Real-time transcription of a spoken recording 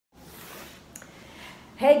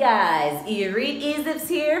Hey guys, Irit Eizips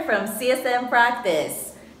here from CSM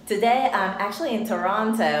Practice. Today I'm actually in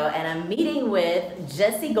Toronto and I'm meeting with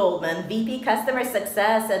Jesse Goldman, VP Customer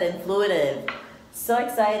Success at Influitive. So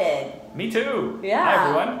excited. Me too. Yeah. Hi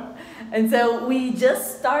everyone. And so we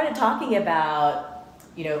just started talking about,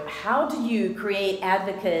 how do you create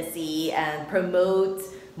advocacy and promote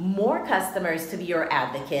more customers to be your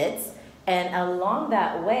advocates, and along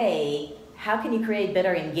that way, how can you create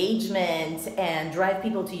better engagement and drive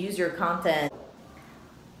people to use your content?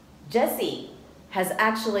 Jesse has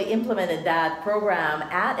actually implemented that program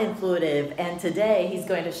at Influitive, and today he's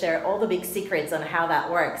going to share all the big secrets on how that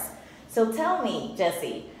works. So tell me,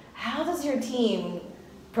 Jesse, how does your team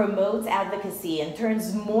promote advocacy and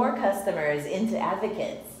turns more customers into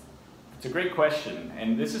advocates? It's a great question,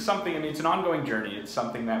 and this is something, it's an ongoing journey. It's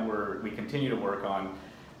something that we continue to work on,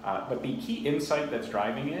 but the key insight that's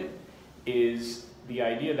driving it is the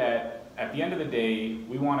idea that at the end of the day,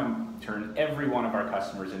 we want to turn every one of our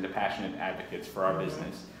customers into passionate advocates for our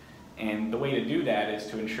business. And the way to do that is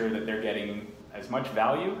to ensure that they're getting as much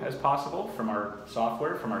value as possible from our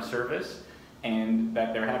software, from our service, and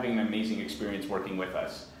that they're having an amazing experience working with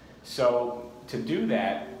us. So to do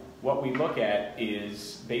that, what we look at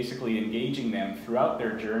is basically engaging them throughout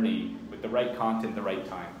their journey with the right content, the right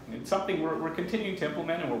time. And it's something we're continuing to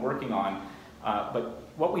implement and we're working on, but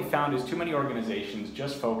what we found is too many organizations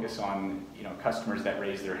just focus on customers that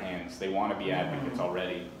raise their hands. They want to be advocates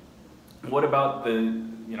already. What about the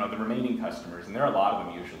remaining customers? And there are a lot of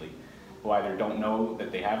them usually who either don't know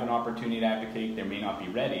that they have an opportunity to advocate, they may not be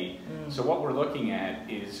ready. So what we're looking at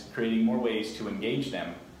is creating more ways to engage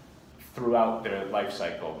them throughout their life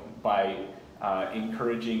cycle by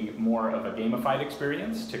encouraging more of a gamified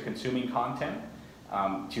experience to consuming content,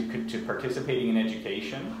 to participating in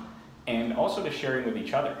education, and also to sharing with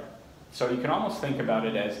each other. So you can almost think about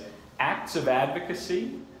it as acts of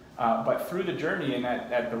advocacy, but through the journey and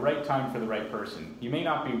at the right time for the right person. You may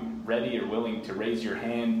not be ready or willing to raise your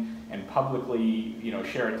hand and publicly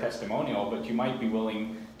share a testimonial, but you might be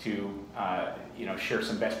willing to share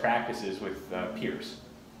some best practices with peers.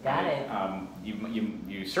 Got it.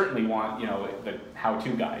 You certainly want the how-to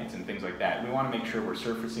guides and things like that. We want to make sure we're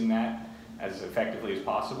surfacing that as effectively as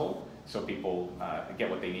possible so people get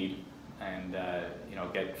what they need and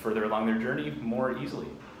get further along their journey more easily.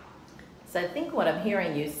 So I think what I'm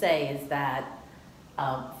hearing you say is that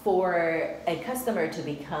for a customer to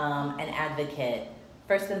become an advocate,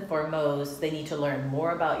 first and foremost, they need to learn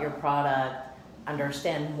more about your product,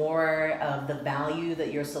 understand more of the value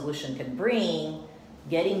that your solution can bring,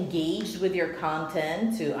 get engaged with your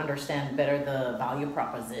content to understand better the value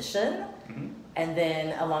proposition, and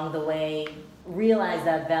then along the way, realize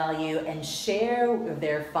that value and share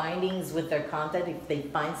their findings with their content if they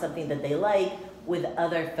find something that they like with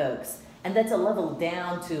other folks. And that's a level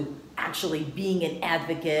down to actually being an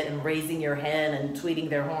advocate and raising your hand and tweeting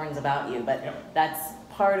their horns about you, but that's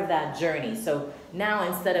part of that journey. So now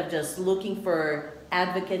instead of just looking for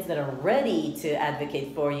advocates that are ready to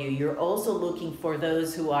advocate for you, you're also looking for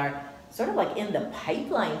those who are sort of like in the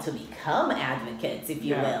pipeline to become advocates, if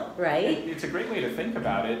you will, right? It's a great way to think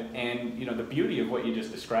about it, and the beauty of what you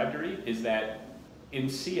just described, Irit, is that in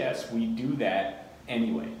CS we do that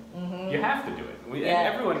anyway. You have to do it.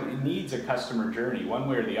 Everyone needs a customer journey, one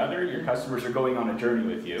way or the other. Your customers are going on a journey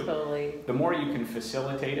with you. Totally. The more you can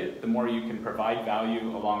facilitate it, the more you can provide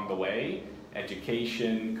value along the way,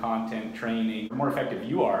 education, content, training, the more effective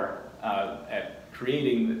you are at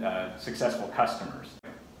creating successful customers.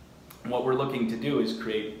 What we're looking to do is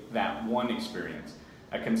create that one experience,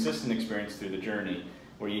 a consistent experience through the journey,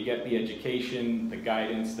 where you get the education, the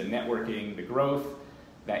guidance, the networking, the growth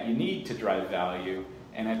that you need to drive value.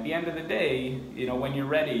 And at the end of the day, when you're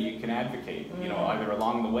ready, you can advocate, either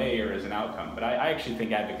along the way or as an outcome. But I actually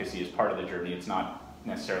think advocacy is part of the journey. It's not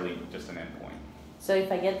necessarily just an endpoint. So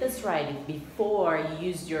if I get this right, if before you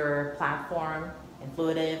used your platform,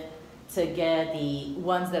 Influitive, to get the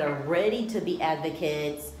ones that are ready to be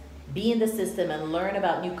advocates, be in the system and learn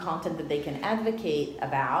about new content that they can advocate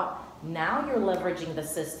about, now you're leveraging the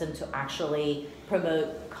system to actually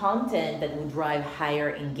promote content that will drive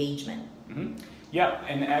higher engagement. Yeah,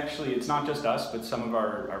 and actually it's not just us, but some of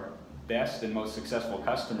our best and most successful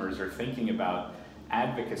customers are thinking about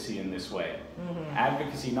advocacy in this way.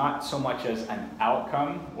 Advocacy not so much as an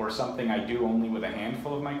outcome or something I do only with a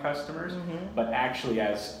handful of my customers, but actually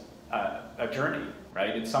as a journey,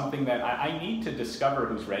 right? It's something that I need to discover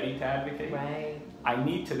who's ready to advocate. Right. I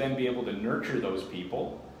need to then be able to nurture those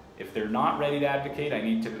people. If they're not ready to advocate, I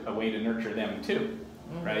need a way to nurture them too,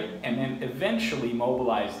 right? And then eventually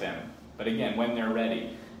mobilize them, but again, when they're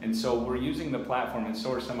ready. And so we're using the platform, and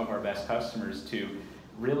so are some of our best customers, to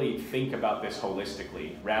really think about this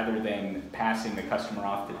holistically rather than passing the customer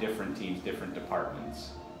off to different teams, different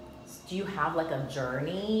departments. Do you have like a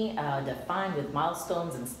journey defined with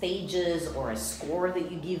milestones and stages, or a score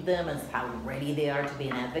that you give them as how ready they are to be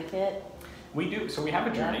an advocate? We do. So we have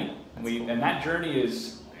a journey, cool. And that journey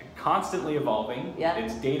is constantly evolving. Yeah.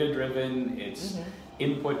 It's data driven. It's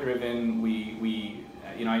input driven. We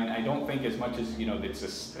I don't think as much as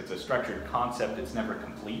it's a structured concept. It's never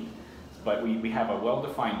complete, but we have a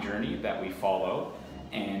well-defined journey that we follow,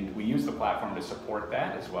 and we use the platform to support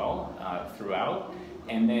that as well throughout.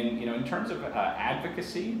 And then, in terms of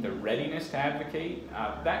advocacy, the readiness to advocate,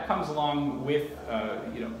 that comes along with,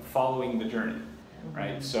 following the journey,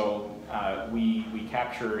 right? So we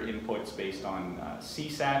capture inputs based on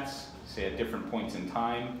CSATs, say at different points in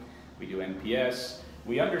time. We do NPS.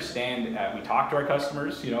 We understand, we talk to our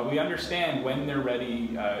customers, we understand when they're ready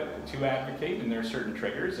to advocate, and there are certain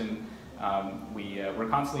triggers, and we're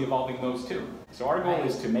constantly evolving those too. So our goal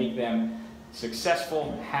is to make them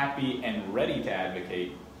successful, happy, and ready to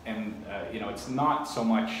advocate. And it's not so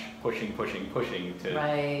much pushing to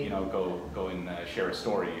go and share a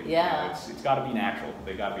story. Yeah. It's got to be natural.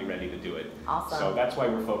 They got to be ready to do it. Awesome. So that's why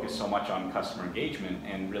we're focused so much on customer engagement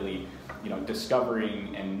and really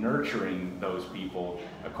discovering and nurturing those people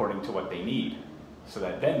according to what they need, so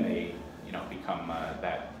that then they become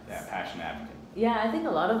that passionate advocate. Yeah, I think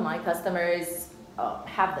a lot of my customers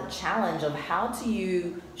have the challenge of how do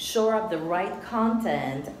you shore up the right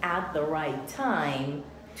content at the right time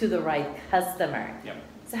to the right customer. Yep.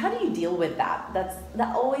 So how do you deal with that?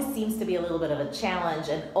 That always seems to be a little bit of a challenge.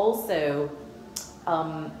 And also,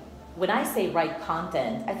 when I say right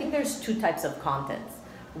content, I think there's two types of contents.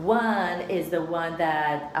 One is the one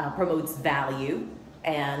that promotes value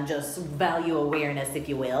and just value awareness, if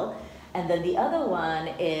you will. And then the other one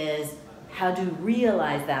is how to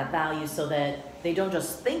realize that value so that they don't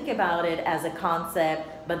just think about it as a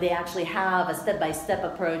concept, but they actually have a step-by-step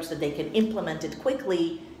approach that they can implement it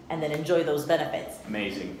quickly and then enjoy those benefits.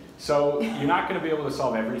 Amazing. So you're not going to be able to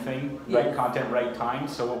solve everything, right content, right time.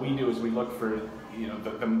 So what we do is we look for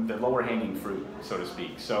the lower hanging fruit, so to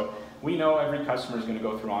speak. So we know every customer is going to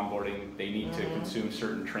go through onboarding. They need to consume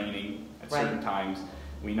certain training at certain times.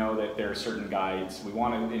 We know that there are certain guides. We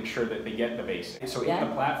want to ensure that they get the basics. So in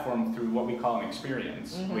the platform, through what we call an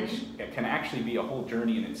experience, which can actually be a whole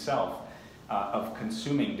journey in itself of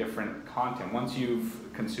consuming different content. Once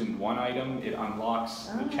you've consumed one item, it unlocks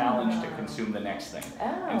the challenge to consume the next thing.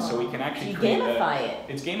 And so we can actually gamify it.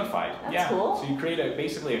 It's gamified. That's cool. So you create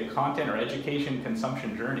basically a content or education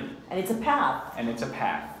consumption journey. And it's a path. And it's a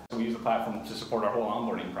path. So we use the platform to support our whole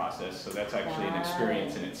onboarding process. So that's actually an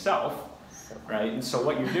experience in itself. Right, and so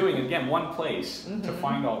what you're doing, again, one place to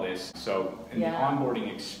find all this. So in the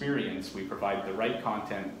onboarding experience, we provide the right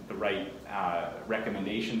content, the right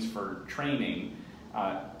recommendations for training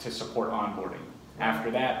to support onboarding.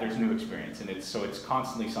 After that, there's new experience, and it's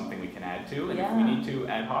constantly something we can add to. And if we need to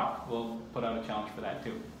ad hoc, we'll put out a challenge for that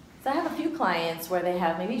too. So I have a few clients where they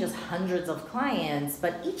have maybe just hundreds of clients,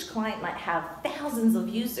 but each client might have thousands of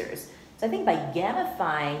users. So I think by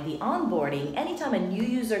gamifying the onboarding, anytime a new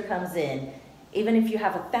user comes in, even if you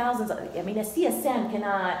have a CSM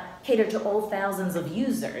cannot cater to all thousands of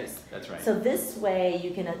users. That's right. So this way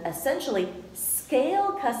you can essentially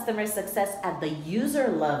scale customer success at the user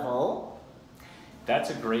level.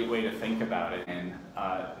 That's a great way to think about it. And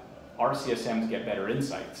our CSMs get better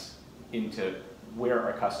insights into where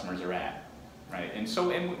our customers are at, right? And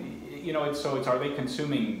so, it's are they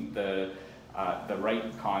consuming the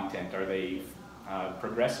right content? Are they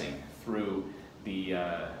progressing through the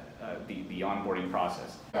onboarding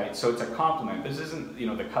process, right? So it's a complement. This isn't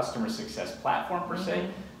the customer success platform per se,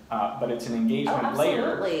 but it's an engagement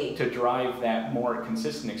layer to drive that more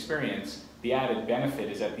consistent experience. The added benefit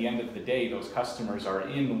is at the end of the day, those customers are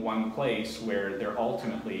in one place where they're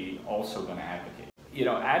ultimately also going to advocate.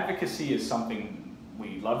 Advocacy is something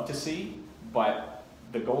we love to see, but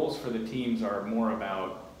the goals for the teams are more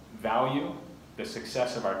about value, the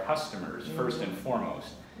success of our customers first and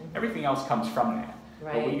foremost. Everything else comes from that.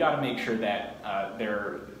 Right. But we got to make sure that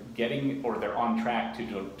they're getting or they're on track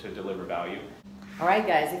to deliver value. All right,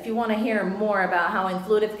 guys, if you want to hear more about how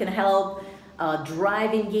Influitive can help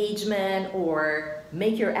drive engagement or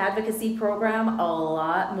make your advocacy program a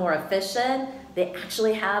lot more efficient, they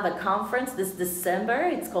actually have a conference this December.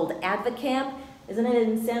 It's called AdvoCamp. Isn't it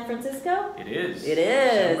in San Francisco? It is. It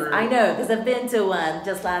is. December. I know, because I've been to one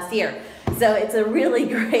just last year. So it's a really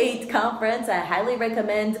great conference. I highly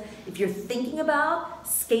recommend if you're thinking about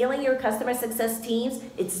scaling your customer success teams.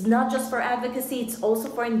 It's not just for advocacy, it's also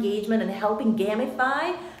for engagement and helping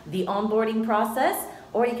gamify the onboarding process.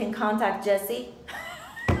 Or you can contact Jesse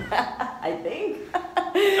I think.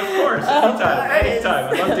 Of course,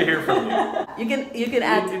 anytime. I'd love to hear from you. You can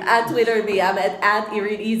add Twitter me. I'm at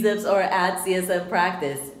Irit Eizips or at CSM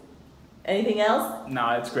Practice. Anything else?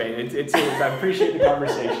 No, it's great. I appreciate the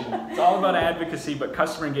conversation. It's all about advocacy, but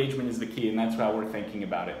customer engagement is the key, and that's how we're thinking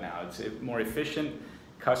about it now. It's more efficient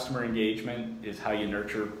customer engagement is how you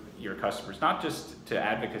nurture your customers, not just to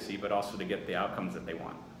advocacy, but also to get the outcomes that they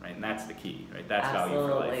want, right? And that's the key, right? That's Absolutely.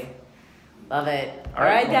 value for life. Love it. All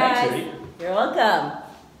right, guys. Thanks, You're welcome.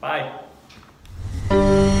 Bye.